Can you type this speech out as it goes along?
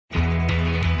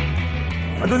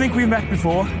I don't think we met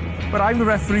before, but I'm the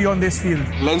referee on this field.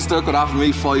 Leinster could offer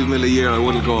me $5 million a year, I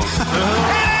wouldn't go.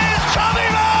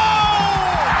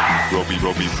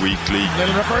 Rugby Weekly.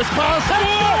 Little reverse pass.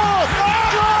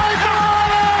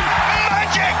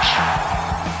 Magic!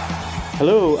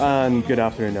 Hello and good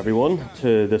afternoon everyone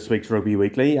to this week's Rugby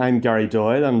Weekly. I'm Gary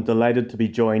Doyle. I'm delighted to be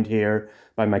joined here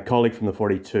by my colleague from the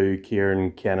 42,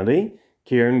 Kieran Kennedy.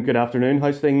 Kieran, good afternoon.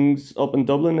 How's things up in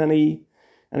Dublin?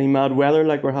 Any mad weather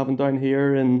like we're having down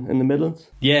here in the Midlands?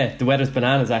 Yeah, the weather's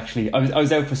bananas actually. I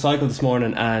was out for a cycle this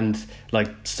morning and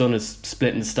sun is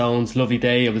splitting the stones. Lovely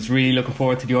day. I was really looking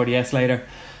forward to the RDS later.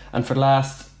 And for the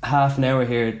last half an hour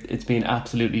here, it's been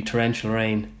absolutely torrential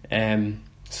rain.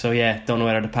 So yeah, don't know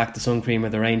whether to pack the sun cream or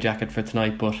the rain jacket for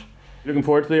tonight, but... Looking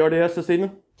forward to the RDS this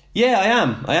evening? Yeah,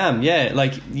 I am, yeah.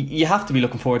 You have to be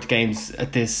looking forward to games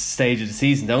at this stage of the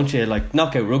season, don't you?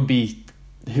 Knockout rugby,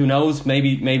 who knows,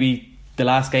 maybe the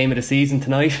last game of the season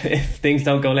tonight if things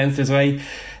don't go Leinster's way.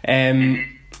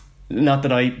 Not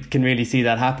that I can really see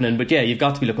that happening, but yeah, you've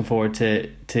got to be looking forward to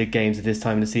games at this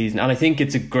time of the season. And I think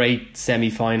it's a great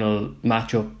semi-final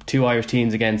matchup. Two Irish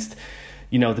teams against,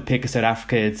 the pick of South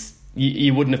Africa.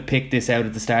 You wouldn't have picked this out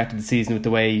at the start of the season with the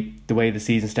way the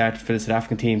season started for the South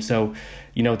African team. So,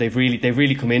 they've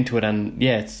really come into it, and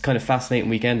yeah, it's kind of fascinating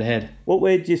weekend ahead. What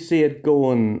way do you see it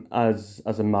going as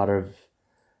a matter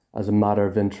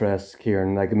of interest,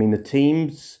 Kieran? The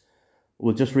teams,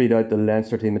 we'll just read out the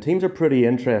Leinster team. The teams are pretty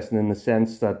interesting in the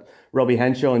sense that Robbie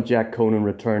Henshaw and Jack Conan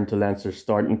returned to Leinster's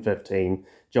starting 15.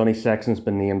 Johnny Sexton's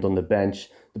been named on the bench.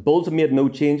 The Bulls have made no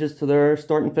changes to their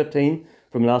starting 15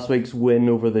 from last week's win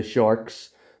over the Sharks,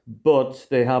 but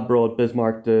they have brought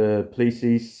Bismarck du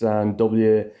Plessis and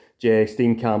WJ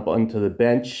Steenkamp onto the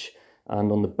bench. And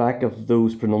on the back of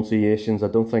those pronunciations, I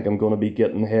don't think I'm going to be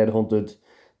getting headhunted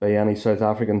by any South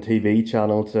African TV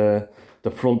channel to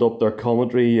front up their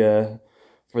commentary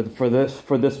for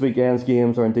this weekend's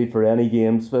games, or indeed for any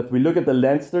games. But if we look at the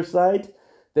Leinster side,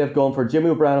 they've gone for Jimmy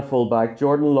O'Brien at fullback,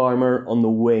 Jordan Larmour on the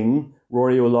wing,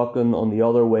 Rory O'Loughlin on the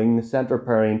other wing, the centre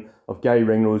pairing of Gary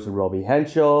Ringrose and Robbie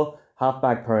Henshaw,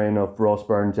 half-back pairing of Ross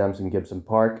Byrne, Jamison Gibson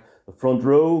Park, the front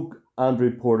row,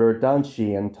 Andrew Porter, Dan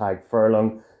Sheehan, Tadhg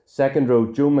Furlong, second row,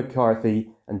 Joe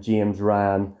McCarthy and James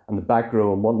Ryan, and the back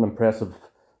row, and what an impressive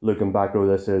looking back row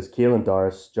this is, Caelan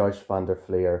Doris, Josh van der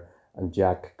Fleer and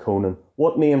Jack Conan.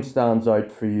 What name stands out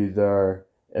for you there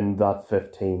in that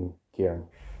 15, Kieran?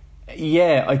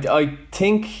 Yeah, I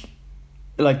think...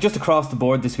 just across the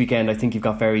board this weekend, I think you've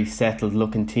got very settled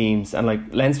looking teams.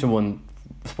 And Leinster won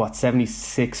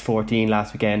 76-14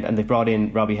 last weekend, and they brought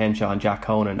in Robbie Henshaw and Jack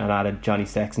Conan and added Johnny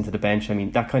Sexton to the bench. I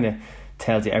mean, that kind of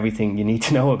tells you everything you need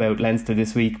to know about Leinster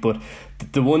this week. But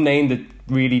the one name that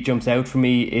really jumps out for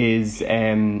me is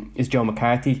Joe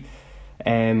McCarthy.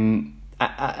 And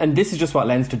this is just what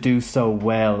Leinster do so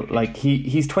well.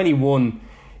 He's 21.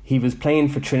 He was playing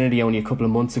for Trinity only a couple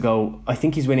of months ago. I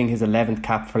think he's winning his 11th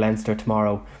cap for Leinster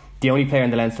tomorrow. The only player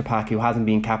in the Leinster pack who hasn't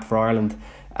been capped for Ireland.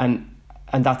 And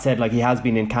that said, he has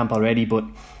been in camp already, but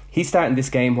he's starting this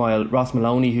game while Ross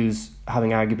Maloney, who's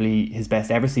having arguably his best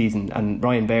ever season, and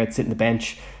Ryan Baird sitting the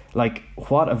bench.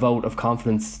 What a vote of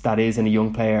confidence that is in a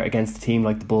young player against a team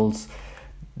like the Bulls.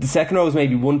 The second row is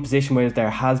maybe one position where there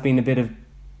has been a bit of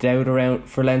doubt around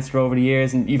for Leinster over the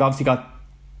years, and you've obviously got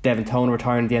Devin Toner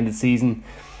retiring at the end of the season.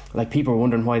 People were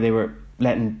wondering why they were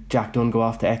letting Jack Dunn go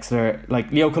off to Exeter.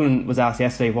 Leo Cullen was asked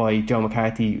yesterday why Joe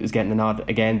McCarthy was getting the nod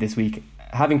again this week,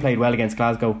 having played well against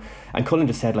Glasgow, and Cullen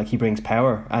just said he brings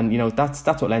power, and that's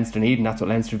what Leinster need, and that's what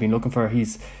Leinster have been looking for.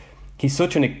 He's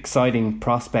such an exciting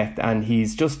prospect, and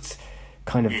he's just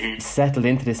kind of settled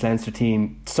into this Leinster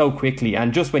team so quickly.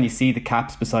 And just when you see the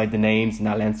caps beside the names in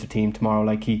that Leinster team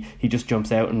tomorrow, he just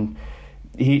jumps out, and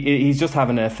he's just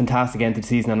having a fantastic end to the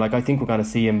season. And I think we're going to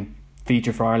see him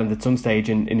feature for Ireland at some stage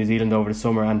in New Zealand over the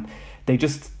summer, and they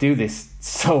just do this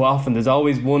so often. There's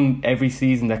always one every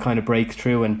season that kind of breaks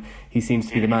through, and he seems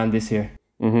to be the man this year.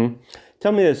 Mm-hmm.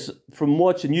 Tell me this, from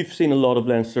watching, you've seen a lot of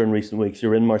Leinster in recent weeks.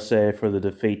 You're in Marseille for the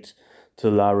defeat to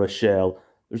La Rochelle.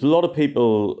 There's a lot of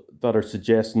people that are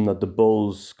suggesting that the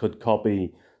Bulls could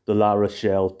copy the La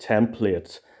Rochelle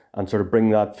template and sort of bring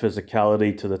that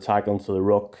physicality to the tackle, to the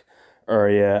ruck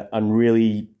area, and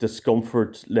really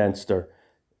discomfort Leinster.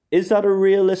 Is that a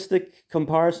realistic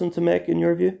comparison to make in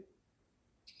your view?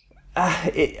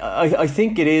 I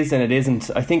think it is and it isn't.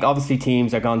 I think obviously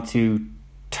teams are going to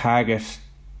target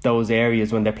those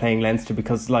areas when they're playing Leinster,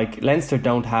 because Leinster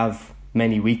don't have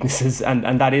many weaknesses,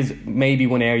 and that is maybe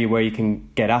one area where you can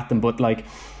get at them. But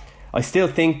I still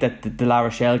think that the La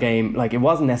Rochelle game, like, it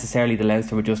wasn't necessarily the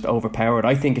Leinster were just overpowered.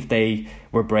 I think if they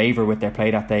were braver with their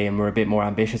play that day and were a bit more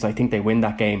ambitious, I think they win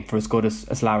that game for as good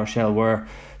as La Rochelle were.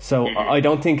 So I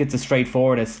don't think it's as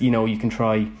straightforward as, you can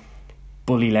try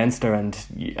bully Leinster and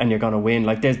you're going to win.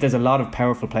 Like, there's a lot of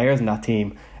powerful players in that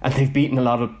team, and they've beaten a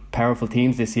lot of powerful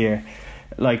teams this year.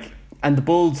 Like, and the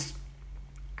Bulls,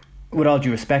 with all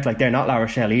due respect, like, they're not La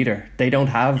Rochelle either. They don't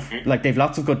have, like, they've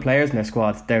lots of good players in their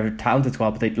squad. They're a talented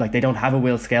squad, but they don't have a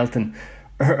Will Skelton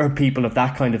or people of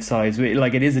that kind of size.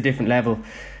 Like, it is a different level.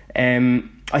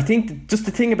 I think just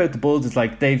the thing about the Bulls is,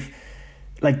 like, they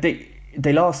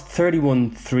lost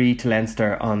 31-3 to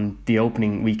Leinster on the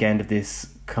opening weekend of this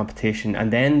competition,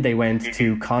 and then they went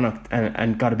to Connacht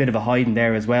and got a bit of a hiding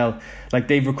there as well. Like,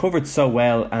 they've recovered so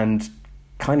well and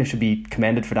kind of should be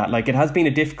commended for that. Like, it has been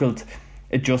a difficult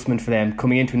adjustment for them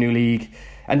coming into a new league,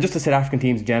 and just the South African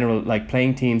teams in general, like,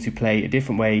 playing teams who play a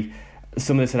different way.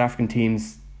 Some of the South African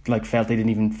teams, like, felt they didn't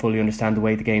even fully understand the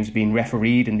way the games were being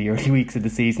refereed in the early weeks of the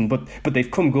season, but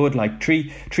they've come good. Like,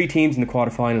 three teams in the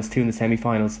quarterfinals, 2 in the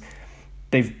semi-finals.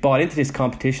 They've bought into this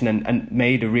competition and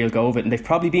made a real go of it, and they've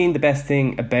probably been the best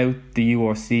thing about the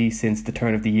URC since the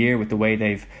turn of the year, with the way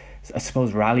they've, I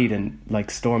suppose, rallied and, like,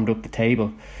 stormed up the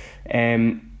table.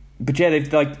 But yeah,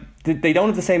 they've, like, they don't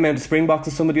have the same amount of Springboks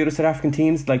as some of the other South African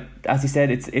teams. Like, as you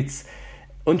said, it's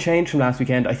unchanged from last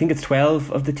weekend. I think it's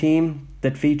 12 of the team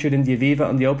that featured in the Aviva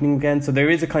on the opening weekend, so there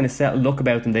is a kind of settled look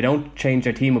about them. They don't change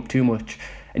their team up too much,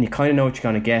 and you kind of know what you're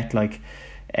going to get. Like,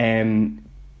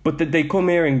 but they come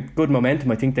here in good momentum.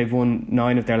 I think they've won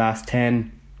 9 of their last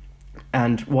 10,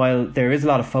 and while there is a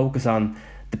lot of focus on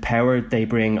the power they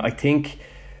bring, I think,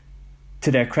 to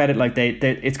their credit, like, they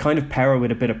it's kind of power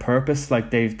with a bit of purpose.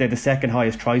 Like, they're the second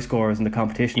highest try scorers in the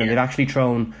competition, and they've actually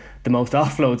thrown the most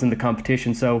offloads in the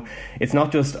competition. So it's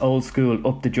not just old school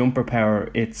up the jumper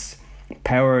power, it's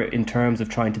power in terms of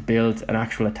trying to build an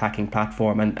actual attacking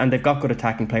platform, and they've got good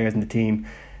attacking players in the team.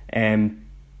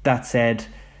 That said,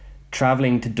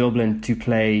 travelling to Dublin to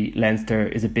play Leinster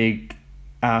is a big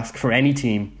ask for any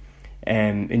team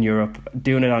in Europe.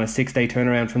 Doing it on a 6-day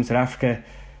turnaround from South Africa,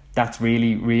 that's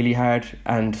really, really hard.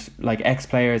 And, like,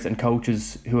 ex-players and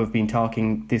coaches who have been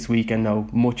talking this week and know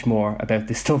much more about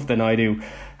this stuff than I do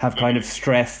have kind of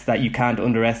stressed that you can't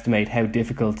underestimate how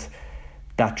difficult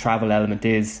that travel element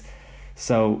is.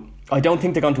 So I don't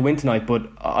think they're going to win tonight, but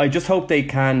I just hope they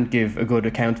can give a good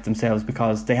account of themselves,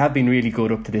 because they have been really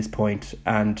good up to this point.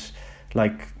 And,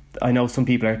 like, I know some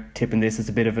people are tipping this as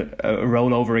a bit of a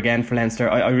rollover again for Leinster.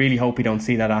 I really hope we don't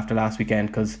see that after last weekend,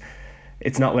 because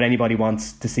it's not what anybody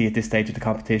wants to see at this stage of the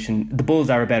competition. The Bulls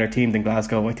are a better team than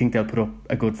Glasgow. I think they'll put up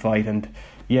a good fight, and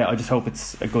yeah, I just hope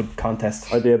it's a good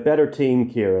contest. Are they a better team,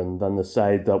 Kieran, than the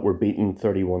side that were beaten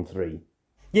 31-3?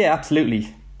 Yeah,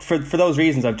 absolutely. For those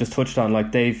reasons I've just touched on,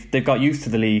 like, they've got used to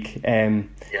the league.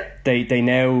 They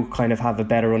now kind of have a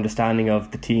better understanding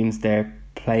of the teams they're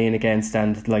playing against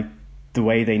and, like, the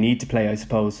way they need to play, I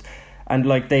suppose. And,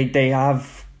 like, they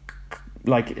have,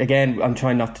 like, again, I'm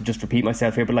trying not to just repeat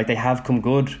myself here, but, like, they have come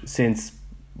good since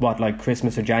like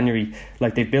Christmas or January.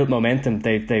 Like, they've built momentum.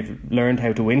 They've learned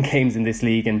how to win games in this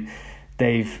league, and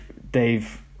they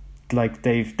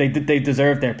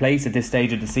deserve their place at this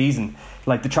stage of the season.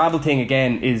 Like, the travel thing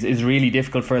again is really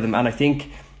difficult for them, and I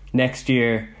think next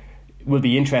year will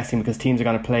be interesting, because teams are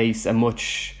going to place a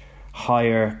much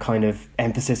higher kind of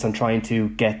emphasis on trying to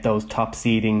get those top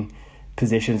seeding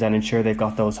positions and ensure they've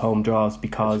got those home draws,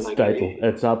 because it's vital.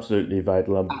 It's absolutely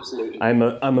vital.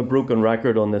 I'm a broken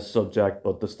record on this subject,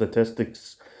 but the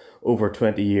statistics over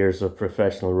 20 years of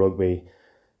professional rugby,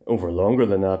 over longer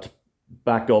than that,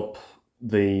 back up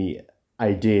the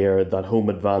idea that home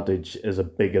advantage is a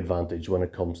big advantage when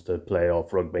it comes to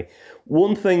playoff rugby.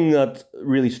 One thing that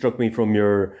really struck me from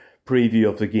your preview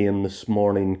of the game this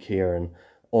morning, Kieran,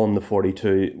 on the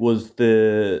 42 was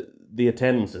the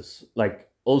attendances. Like,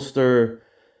 Ulster,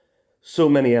 so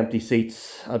many empty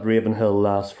seats at Ravenhill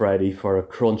last Friday for a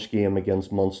crunch game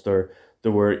against Munster.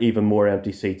 There were even more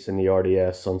empty seats in the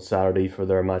RDS on Saturday for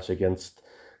their match against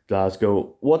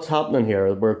Glasgow. What's happening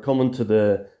here? We're coming to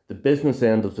the business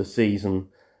end of the season,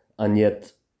 and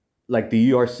yet, like,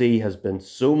 the URC has been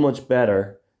so much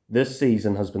better. This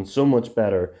season has been so much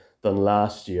better than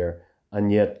last year,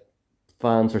 and yet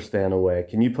fans are staying away.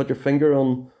 Can you put your finger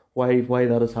on why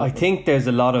that has happened? I think there's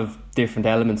a lot of different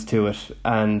elements to it,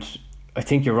 and I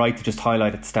think you're right to just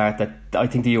highlight at the start that I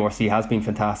think the URC has been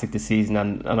fantastic this season,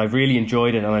 and I've really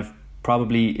enjoyed it, and I've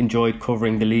probably enjoyed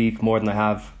covering the league more than I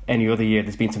have any other year.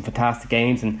 There's been some fantastic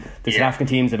games, and the South African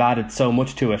teams have added so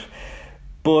much to it.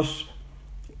 But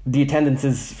the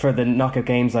attendances for the knockout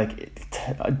games, like,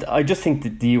 I just think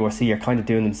that the URC are kind of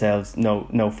doing themselves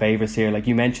no favours here. Like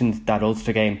you mentioned that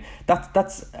Ulster game,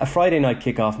 that's a Friday night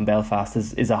kickoff in Belfast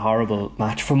is a horrible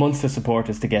match for Munster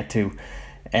supporters to get to.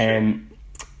 And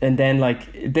then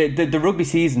like the rugby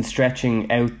season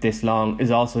stretching out this long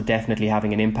is also definitely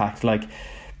having an impact. Like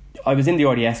I was in the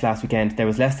RDS last weekend, there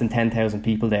was less than 10,000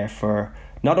 people there for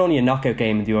not only a knockout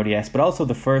game in the RDS but also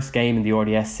the first game in the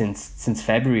RDS since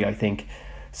February, I think.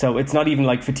 So it's not even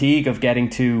like fatigue of getting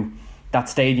to that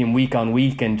stadium week on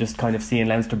week and just kind of seeing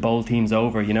Leinster bowl teams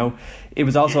over, you know. It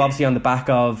was also obviously on the back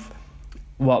of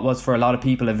what was for a lot of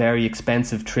people a very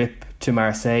expensive trip to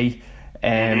Marseille,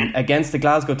 against the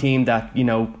Glasgow team that, you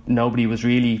know, nobody was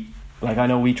really, like, I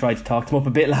know we tried to talk them up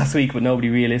a bit last week, but nobody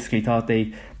realistically thought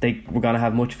they were going to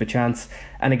have much of a chance.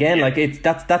 And again, like,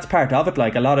 that's part of it.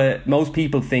 Like, most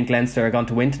people think Leinster are going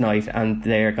to win tonight and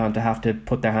they're going to have to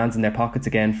put their hands in their pockets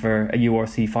again for a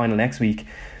URC final next week.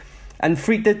 And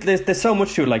there's so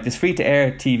much to it. Like, this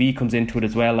free-to-air TV comes into it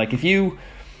as well. Like, if you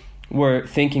were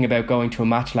thinking about going to a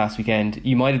match last weekend,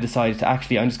 you might have decided to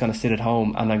actually, I'm just going to sit at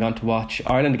home and I'm going to watch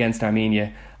Ireland against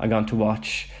Armenia, I'm going to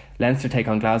watch Leinster take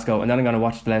on Glasgow, and then I'm going to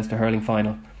watch the Leinster hurling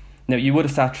final. Now, you would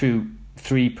have sat through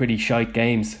 3 pretty shite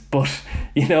games, but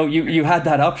you know, you had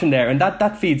that option there, and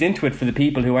that feeds into it for the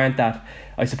people who aren't that,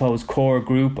 I suppose, core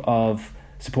group of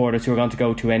supporters who are going to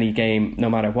go to any game no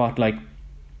matter what. Like,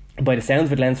 by the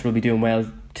sounds of it, Leinster will be doing well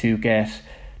to get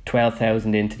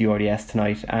 12,000 into the RDS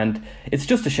tonight, and it's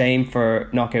just a shame for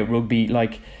knockout rugby.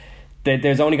 Like,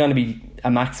 there's only going to be a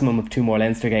maximum of 2 more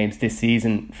Leinster games this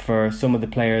season for some of the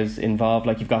players involved.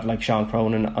 Like, you've got like Sean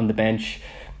Cronin on the bench.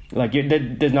 Like,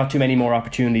 there's not too many more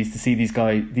opportunities to see these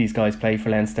guys play for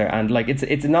Leinster, and like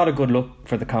it's not a good look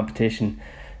for the competition.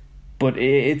 But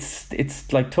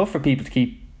it's like tough for people to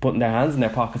keep putting their hands in their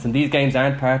pockets, and these games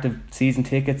aren't part of season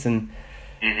tickets, and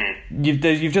you've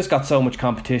just got so much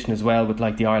competition as well with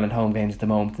like the Ireland home games at the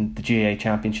moment and the GAA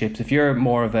championships. If you're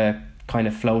more of a kind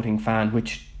of floating fan,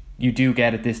 which you do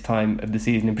get at this time of the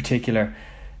season in particular,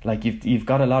 like you've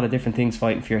got a lot of different things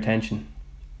fighting for your attention.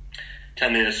 Tell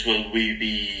me this, will we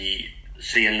be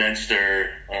seeing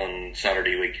Leinster on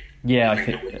Saturday week? Yeah,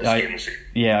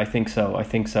 I think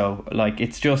so. Like,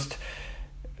 it's just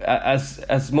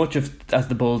as much as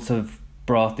the Bulls have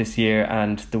brought this year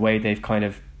and the way they've kind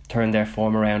of turned their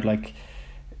form around, like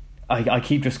I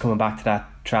keep just coming back to that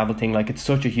travel thing. Like, it's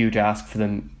such a huge ask for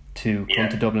them to come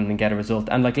to Dublin and get a result.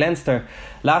 And like, Leinster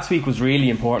last week was really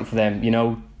important for them. You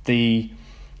know,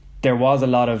 there was a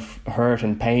lot of hurt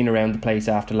and pain around the place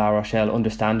after La Rochelle,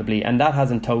 understandably, and that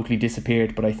hasn't totally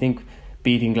disappeared. But I think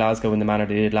beating Glasgow in the manner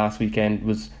they did last weekend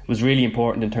was really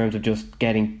important in terms of just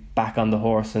getting back on the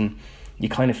horse, and you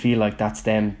kind of feel like that's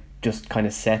them just kind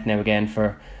of set now again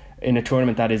for in a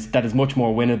tournament that is much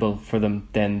more winnable for them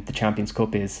than the Champions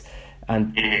Cup is.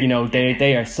 And you know,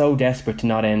 they are so desperate to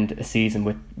not end a season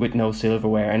with no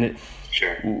silverware, and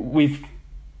we've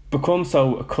become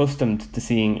so accustomed to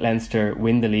seeing Leinster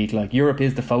win the league. Like, Europe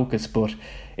is the focus, but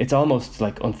it's almost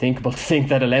like unthinkable to think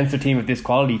that a Leinster team of this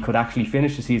quality could actually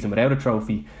finish the season without a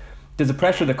trophy. There's a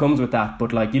pressure that comes with that,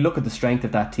 but like, you look at the strength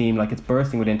of that team, like, it's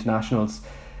bursting with internationals.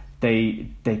 They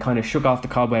kind of shook off the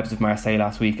cobwebs of Marseille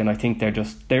last week, and I think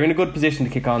they're in a good position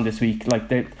to kick on this week. Like,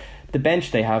 the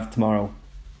bench they have tomorrow,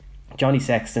 Johnny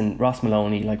Sexton, Ross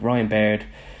Maloney, like Ryan Baird,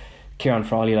 Kieran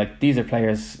Frawley, like, these are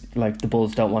players like the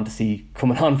Bulls don't want to see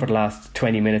coming on for the last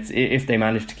 20 minutes if they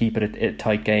manage to keep it a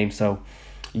tight game. So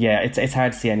yeah, it's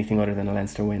hard to see anything other than a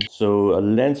Leinster win. So a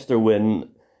Leinster win,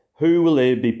 who will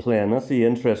they be playing? That's the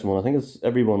interesting one. I think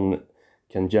everyone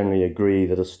can generally agree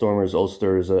that a Stormers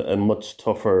Ulster is a much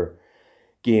tougher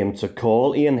game to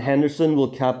call. Ian Henderson will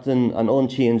captain an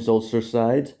unchanged Ulster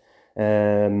side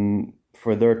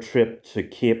for their trip to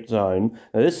Cape Town.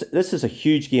 Now, this is a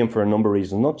huge game for a number of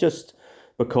reasons, not just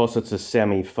because it's a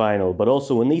semi-final, but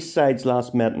also when these sides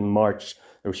last met in March,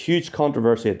 there was huge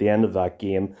controversy at the end of that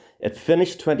game. It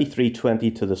finished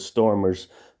 23-20 to the Stormers,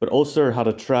 but Ulster had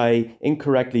a try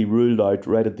incorrectly ruled out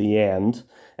right at the end.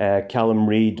 Callum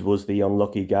Reid was the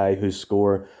unlucky guy whose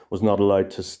score was not allowed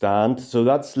to stand. So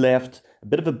that's left a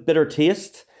bit of a bitter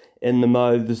taste in the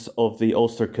mouths of the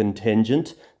Ulster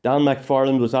contingent. Dan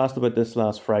McFarland was asked about this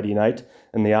last Friday night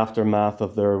in the aftermath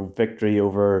of their victory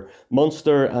over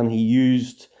Munster, and he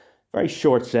used a very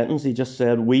short sentence. He just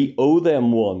said, "We owe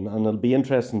them one," and it'll be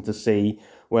interesting to see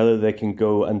whether they can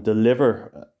go and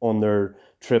deliver on their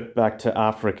trip back to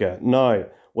Africa. Now,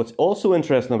 what's also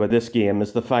interesting about this game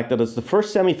is the fact that it's the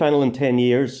first semi-final in 10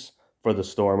 years for the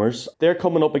Stormers. They're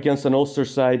coming up against an Ulster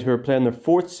side who are playing their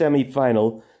 4th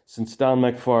semi-final since Dan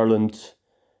McFarland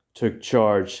took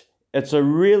charge. It's a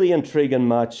really intriguing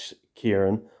match,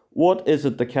 Kieran. What is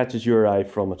it that catches your eye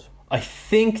from it? I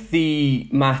think the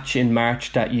match in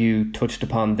March that you touched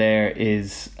upon there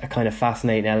is a kind of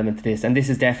fascinating element to this, and this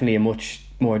is definitely a much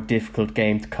more difficult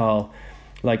game to call.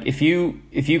 Like if you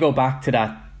go back to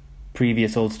that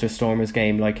previous Ulster Stormers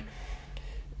game, like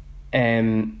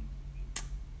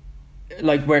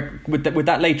where with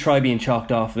that late try being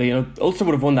chalked off, you know, Ulster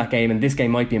would have won that game, and this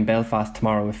game might be in Belfast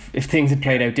tomorrow if things had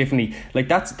played out differently. Like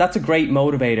that's a great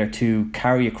motivator to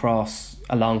carry across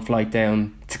a long flight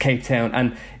down to Cape Town,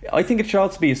 and I think it should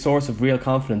also be a source of real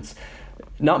confidence.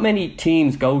 Not many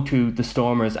teams go to the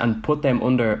Stormers and put them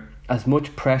under as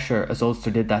much pressure as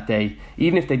Ulster did that day,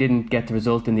 even if they didn't get the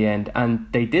result in the end, and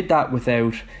they did that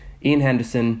without Ian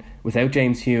Henderson, without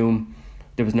James Hume.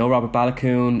 There was no Robert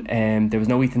Balakoon, there was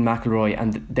no Ethan McElroy,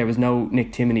 and there was no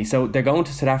Nick Timoney. So they're going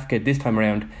to South Africa this time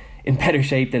around in better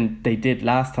shape than they did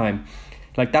last time.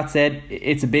 Like that said,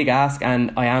 it's a big ask,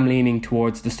 and I am leaning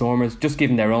towards the Stormers, just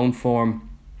given their own form.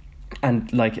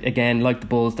 And like the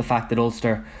Bulls, the fact that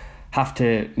Ulster have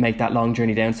to make that long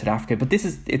journey down to South Africa. But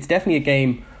it's definitely a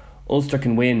game Ulster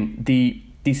can win. The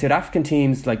South African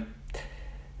teams, like,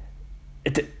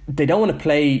 they don't want to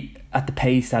play at the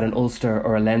pace that an Ulster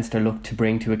or a Leinster look to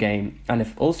bring to a game. And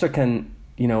if Ulster can,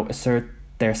 you know, assert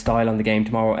their style on the game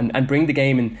tomorrow and bring the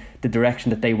game in the direction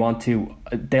that they want to,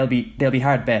 they'll be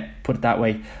hard bet, put it that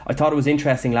way. I thought it was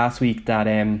interesting last week that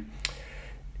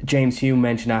James Hume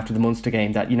mentioned after the Munster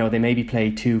game that, you know, they maybe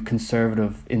play too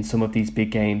conservative in some of these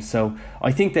big games. So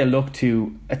I think they'll look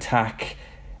to attack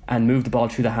and move the ball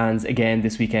through the hands again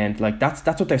this weekend. Like that's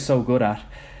what they're so good at.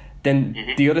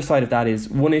 Then the other side of that is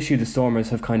one issue the Stormers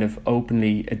have kind of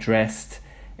openly addressed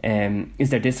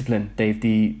is their discipline. They've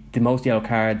the most yellow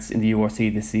cards in the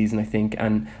URC this season, I think,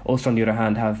 and Ulster on the other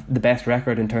hand have the best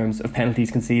record in terms of penalties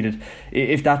conceded.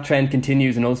 If that trend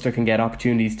continues and Ulster can get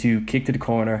opportunities to kick to the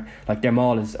corner, like their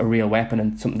maul is a real weapon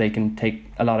and something they can take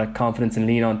a lot of confidence and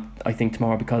lean on, I think,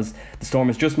 tomorrow, because the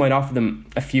Stormers just might offer them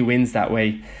a few wins that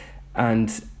way.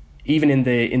 And even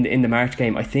in the March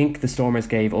game, I think the Stormers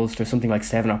gave Ulster something like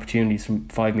 7 opportunities from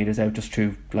 5 metres out just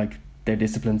through like their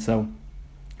discipline. So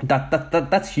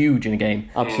that's huge in a game.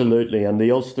 Absolutely, and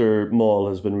the Ulster maul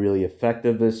has been really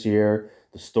effective this year.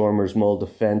 The Stormers' maul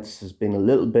defence has been a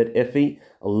little bit iffy.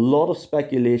 A lot of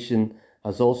speculation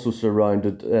has also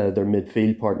surrounded their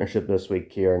midfield partnership this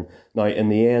week, Kieran. Now, in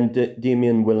the end,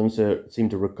 Damien Williams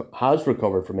has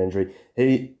recovered from injury.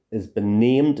 He has been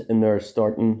named in their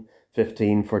starting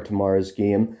 15 for tomorrow's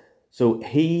game. So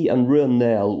he and Ruan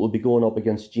Nel will be going up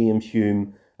against James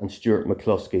Hume and Stuart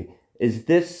McCluskey. Is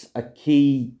this a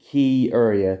key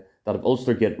area that if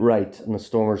Ulster get right and the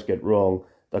Stormers get wrong,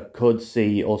 that could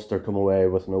see Ulster come away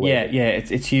with an away? Yeah,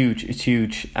 it's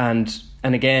huge. And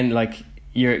again, like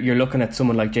you're looking at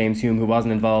someone like James Hume, who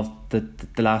wasn't involved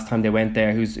the last time they went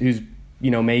there, who's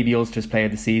you know, maybe Ulster's player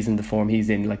of the season, the form he's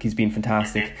in, like he's been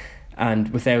fantastic.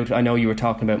 And without, I know you were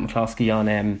talking about McCluskey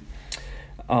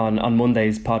on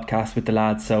Monday's podcast with the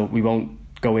lads, so we won't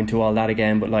go into all that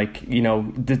again, but like, you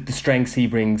know, the strengths he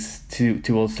brings to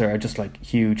Ulster are just like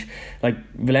huge. Like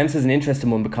Williams is an interesting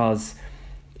one because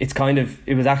it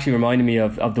was actually reminding me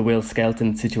of the Will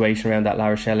Skelton situation around that La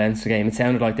Rochelle Leinster game. It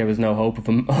sounded like there was no hope of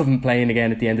him playing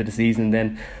again at the end of the season, and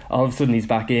then all of a sudden he's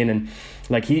back in, and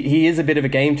like he is a bit of a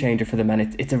game changer for them,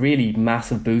 and it's a really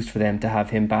massive boost for them to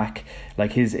have him back.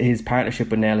 Like his partnership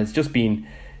with Nel has just been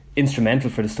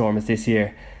instrumental for the Stormers this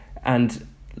year. And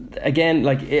again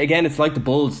it's like the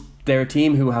Bulls. They're a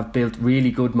team who have built really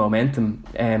good momentum.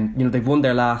 You know, they've won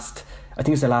their last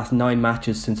 9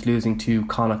 matches since losing to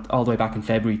Connacht all the way back in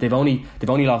February. They've only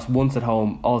lost once at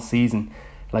home all season.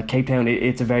 Like Cape Town,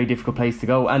 it's a very difficult place to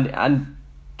go. And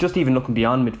just even looking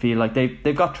beyond midfield, like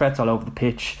they've got threats all over the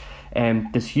pitch.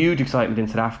 There's huge excitement in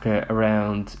South Africa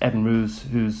around Evan Roos,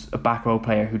 who's a back row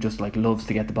player who just like loves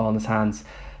to get the ball in his hands.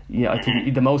 Yeah, I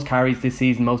think the most carries this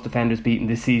season, most defenders beaten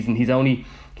this season. He's only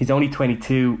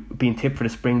 22, being tipped for the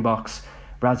Springboks.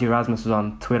 Rassie Erasmus was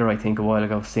on Twitter, I think, a while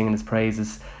ago, singing his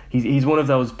praises. He's one of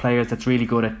those players that's really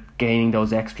good at gaining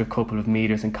those extra couple of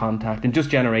metres in contact and just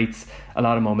generates a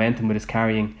lot of momentum with his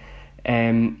carrying.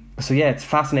 So yeah, it's a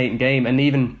fascinating game. And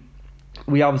even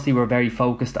we obviously were very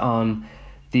focused on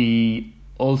the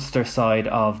Ulster side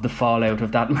of the fallout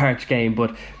of that March game,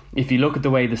 but if you look at the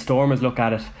way the Stormers look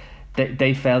at it,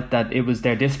 they felt that it was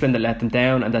their discipline that let them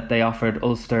down, and that they offered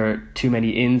Ulster too many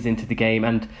ins into the game.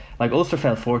 And like Ulster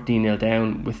fell 14-0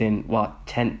 down within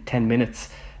 10 minutes.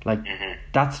 Like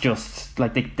that's just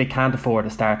like they can't afford a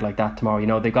start like that tomorrow. You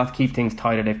know, they've got to keep things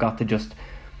tighter. They've got to just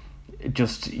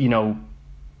you know,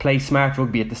 play smart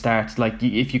rugby at the start. Like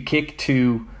if you kick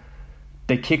to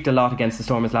they kicked a lot against the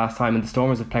Stormers last time, and the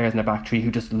Stormers have players in their back three who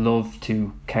just love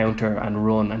to counter and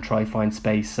run and try find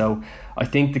space. So I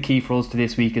think the key for us to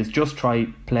this week is just try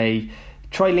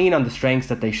lean on the strengths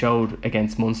that they showed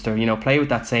against Munster. Play with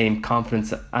that same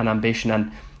confidence and ambition,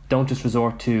 and don't just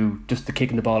resort to just the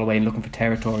kicking the ball away and looking for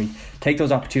territory. Take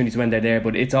those opportunities when they're there,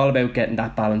 but it's all about getting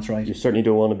that balance right. You certainly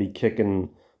don't want to be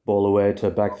kicking ball away to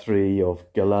a back three of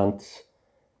Gallant,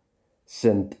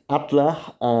 St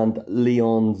Atla and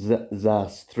Leon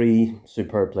Zas, three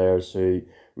superb players who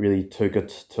really took it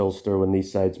to Ulster when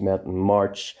these sides met in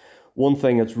March. One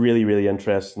thing that's really, really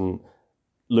interesting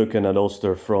looking at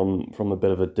Ulster from a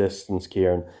bit of a distance,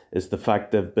 Kieran, is the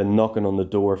fact they've been knocking on the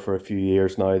door for a few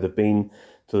years now. They've been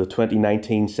to the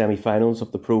 2019 semi-finals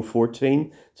of the Pro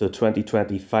 14, to the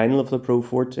 2020 final of the Pro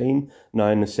 14, now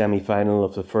in the semi-final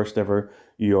of the first ever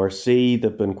URC.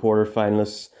 They've been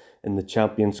quarter-finalists in the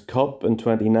Champions Cup in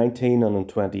 2019 and in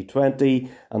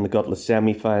 2020, and they got the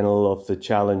semi-final of the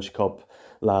Challenge Cup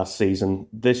last season.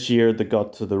 This year they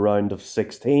got to the round of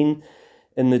 16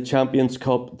 in the Champions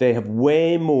Cup. They have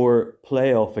way more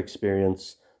playoff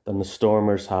experience than the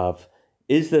Stormers have.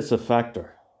 Is this a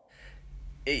factor?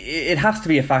 It has to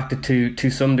be a factor to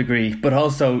some degree, but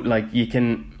also like you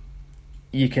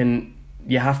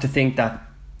have to think that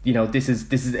this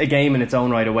is a game in its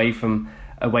own right away from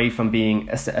being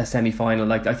a semi-final.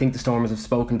 Like, I think the Stormers have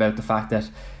spoken about the fact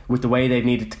that with the way they've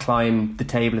needed to climb the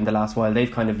table in the last while,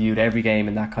 they've kind of viewed every game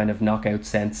in that kind of knockout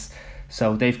sense.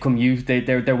 So they've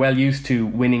they're well used to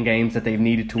winning games that they've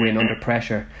needed to win under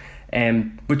pressure.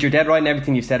 But you're dead right in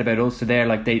everything you said about Ulster there.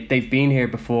 Like they've been here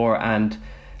before, and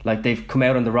like they've come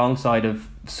out on the wrong side of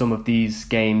some of these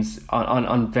games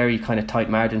on very kind of tight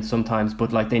margins sometimes,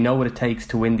 but like they know what it takes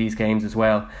to win these games as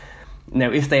well.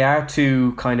 Now, if they are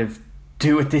to kind of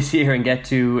do it this year and get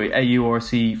to a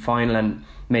URC final and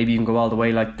maybe even go all the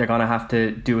way, like they're going to have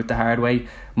to do it the hard way.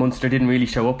 Munster didn't really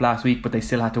show up last week, but they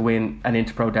still had to win an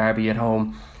Interpro derby at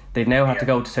home. They've now had to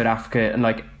go to South Africa, and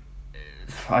like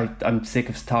I'm sick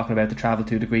of talking about the travel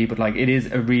to a degree, but like it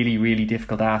is a really, really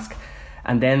difficult ask.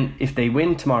 And then if they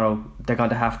win tomorrow, they're going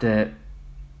to have to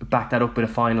back that up with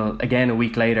a final again a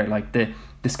week later. Like the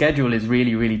schedule is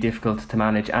really, really difficult to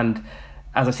manage. And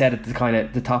as I said at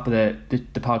the top of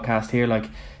the podcast here, like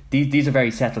these are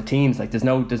very settled teams. Like there's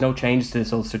no changes to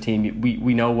this Ulster team.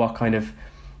 We know what kind of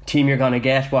team you're going to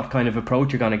get, what kind of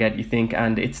approach you're going to get, you think,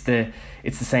 and it's the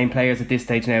same players at this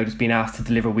stage now just being asked to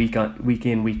deliver week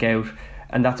in, week out,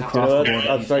 and that's across the board.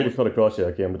 I'm sorry to cut across you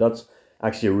again, but that's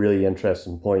actually a really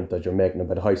interesting point that you're making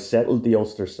about how settled the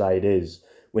Ulster side is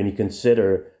when you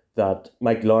consider that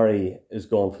Mike Lowry is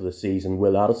gone for the season,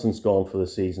 Will Addison's gone for the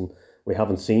season, we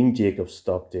haven't seen Jacob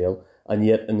Stockdale, and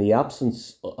yet in the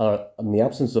absence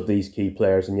of these key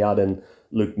players, and you add in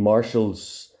Luke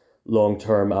Marshall's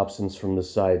long-term absence from the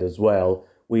side as well,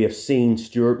 we have seen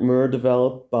Stuart Moore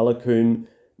develop, Balakoon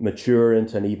mature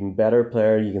into an even better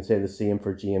player. You can say the same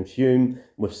for James Hume.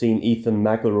 We've seen Ethan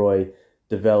McElroy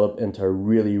develop into a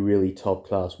really, really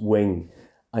top-class wing.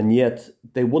 And yet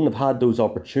they wouldn't have had those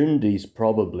opportunities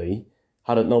probably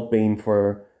had it not been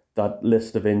for that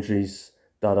list of injuries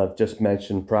that I've just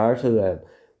mentioned prior to that.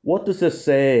 What does this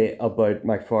say about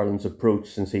McFarlane's approach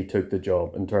since he took the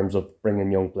job in terms of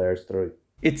bringing young players through?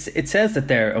 It says that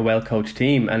they're a well-coached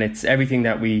team, and it's everything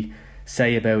that we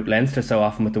say about Leinster so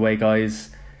often with the way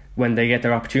guys, when they get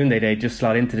their opportunity, they just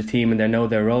slot into the team and they know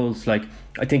their roles. Like,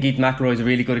 I think Ethan McElroy is a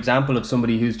really good example of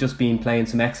somebody who's just been playing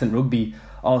some excellent rugby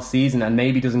all season and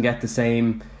maybe doesn't get the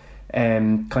same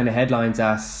kind of headlines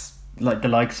as like the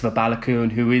likes of a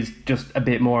Balakoon, who is just a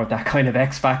bit more of that kind of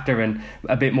X factor and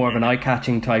a bit more of an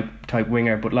eye-catching type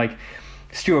winger. But like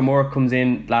Stuart Moore comes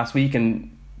in last week and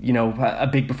a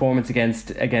big performance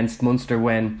against Munster,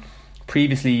 when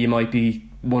previously you might be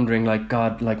wondering like,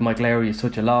 God, like Mike Lowry is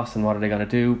such a loss and what are they going to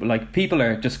do? But like people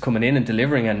are just coming in and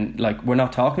delivering, and like we're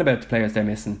not talking about the players they're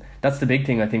missing. That's the big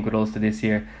thing I think with Ulster this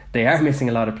year. They are missing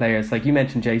a lot of players. Like you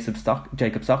mentioned Jacob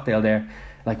Stockdale there.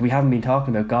 Like we haven't been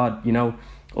talking about, God,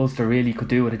 Ulster really could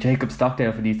do with a Jacob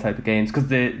Stockdale for these type of games, because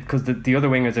the other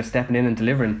wingers are stepping in and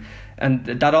delivering, and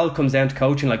that all comes down to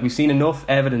coaching. Like we've seen enough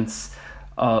evidence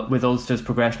with Ulster's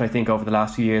progression, I think, over the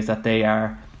last few years, that they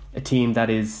are a team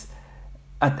that is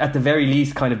at the very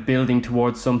least kind of building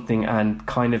towards something and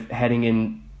kind of heading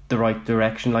in the right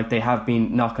direction. Like they have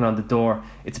been knocking on the door.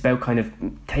 It's about kind of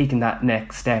taking that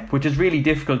next step, which is really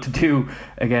difficult to do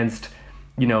against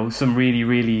some really,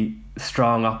 really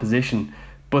strong opposition.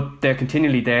 But they're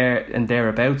continually there and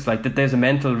thereabouts. Like that, there's a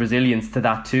mental resilience to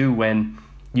that too. When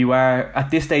you are at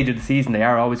this stage of the season, they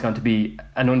are always going to be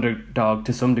an underdog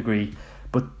to some degree.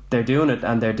 But they're doing it,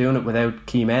 and they're doing it without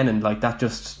key men, and like that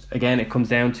just, again, it comes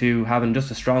down to having just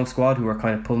a strong squad who are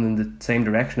kind of pulling in the same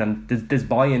direction, and there's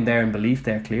buy-in there and belief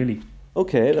there clearly.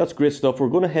 Okay, that's great stuff. We're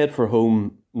going to head for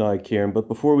home now, Kieran, but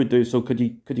before we do so, could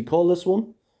you call this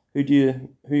one? Who are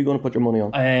you going to put your money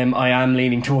on? I am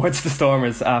leaning towards the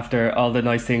Stormers after all the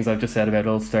nice things I've just said about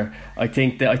Ulster. I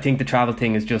think the travel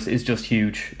thing is just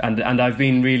huge, and I've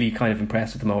been really kind of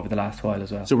impressed with them over the last while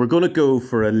as well. So we're going to go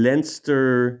for a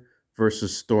Leinster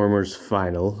versus Stormers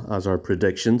final as our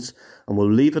predictions, and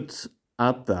we'll leave it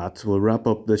at that. We'll wrap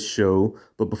up this show,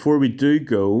 but before we do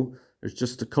go, there's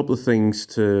just a couple of things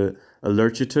to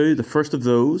alert you to. The first of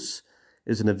those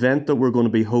is an event that we're going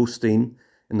to be hosting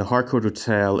in the Harcourt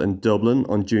Hotel in Dublin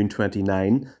on June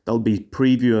 29. That'll be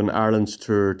previewing Ireland's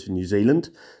tour to New Zealand.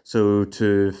 So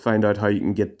to find out how you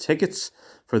can get tickets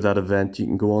for that event, you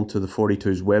can go onto the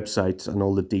 42's website and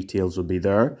all the details will be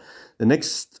there. The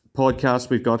next podcast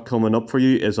we've got coming up for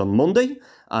you is on Monday,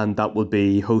 and that will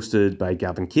be hosted by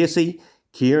Gavin Casey.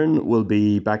 Kieran will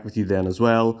be back with you then as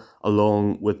well,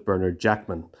 along with Bernard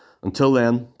Jackman. Until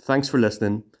then, thanks for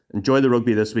listening. Enjoy the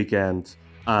rugby this weekend,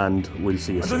 and we'll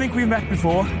see you soon. I don't think we've met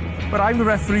before, but I'm the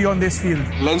referee on this field.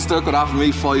 Leinster could offer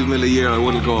me $5 million a year, I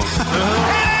wouldn't go.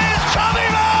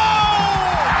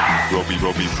 Rugby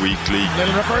Weekly.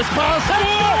 Little reverse pass.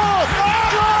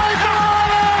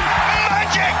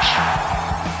 Magic!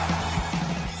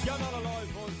 You're not alive,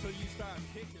 boys, so you start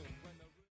kicking.